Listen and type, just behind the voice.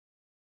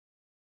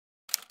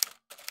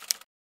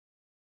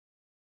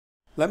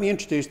Let me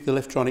introduce the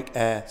Liftronic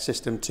Air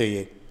system to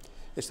you.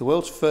 It's the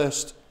world's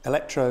first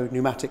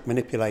electro-pneumatic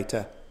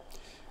manipulator.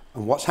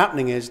 And what's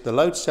happening is the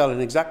load cell,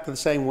 in exactly the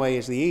same way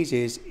as the ease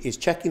is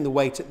checking the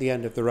weight at the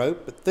end of the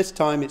rope, but this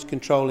time it's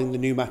controlling the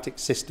pneumatic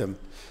system.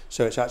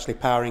 So it's actually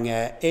powering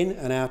air in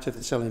and out of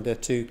the cylinder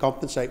to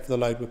compensate for the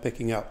load we're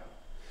picking up.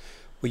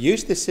 We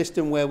use this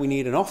system where we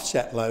need an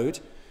offset load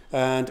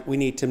and we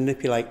need to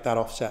manipulate that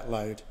offset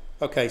load.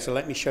 Okay, so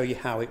let me show you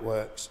how it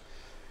works.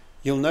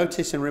 You'll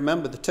notice and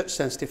remember the touch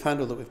sensitive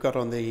handle that we've got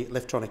on the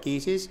Liftronic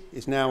Eases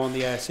is now on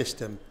the air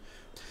system.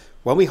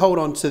 When we hold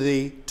on to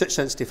the touch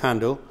sensitive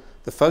handle,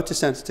 the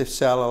photosensitive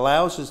cell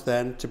allows us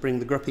then to bring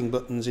the gripping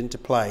buttons into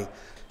play.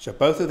 So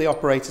both of the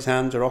operator's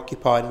hands are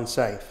occupied and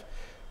safe.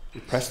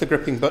 We press the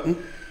gripping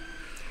button,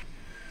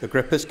 the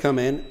grippers come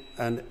in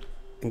and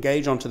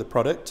engage onto the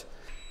product.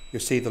 You'll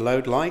see the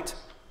load light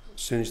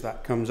as soon as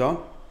that comes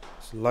on.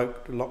 It's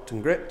locked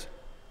and gripped.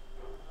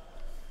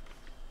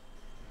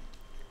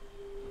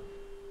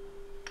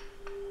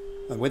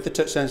 And with the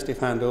touch sensitive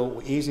handle,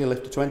 we easily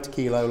lift a 20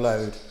 kilo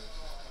load.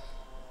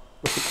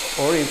 We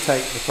can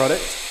orientate the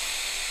product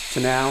to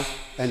now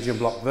engine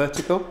block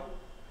vertical,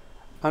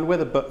 and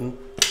with a button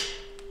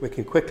we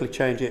can quickly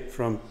change it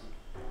from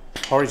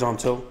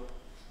horizontal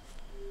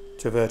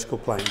to vertical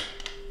plane.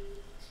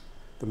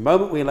 The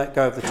moment we let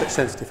go of the touch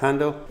sensitive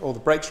handle, all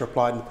the brakes are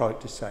applied and the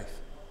product is safe.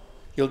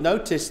 You'll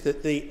notice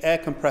that the air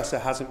compressor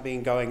hasn't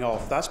been going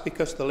off. That's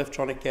because the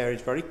Liftronic Air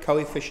is very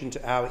coefficient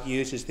at how it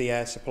uses the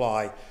air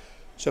supply.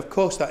 So of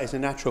course that is a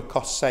natural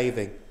cost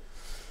saving.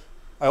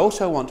 I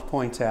also want to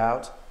point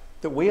out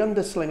that we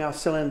undersling our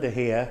cylinder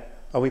here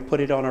and we put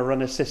it on a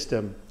runner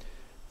system.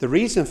 The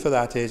reason for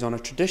that is on a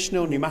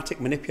traditional pneumatic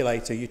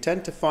manipulator you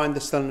tend to find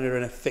the cylinder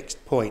in a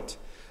fixed point,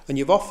 and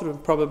you've often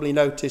probably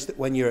noticed that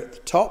when you're at the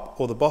top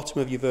or the bottom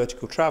of your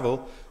vertical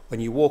travel, when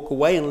you walk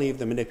away and leave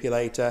the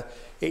manipulator,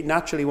 it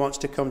naturally wants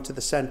to come to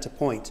the center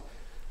point.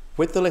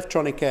 With the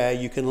Liftronic Air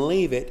you can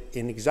leave it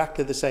in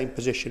exactly the same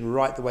position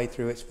right the way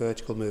through its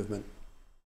vertical movement.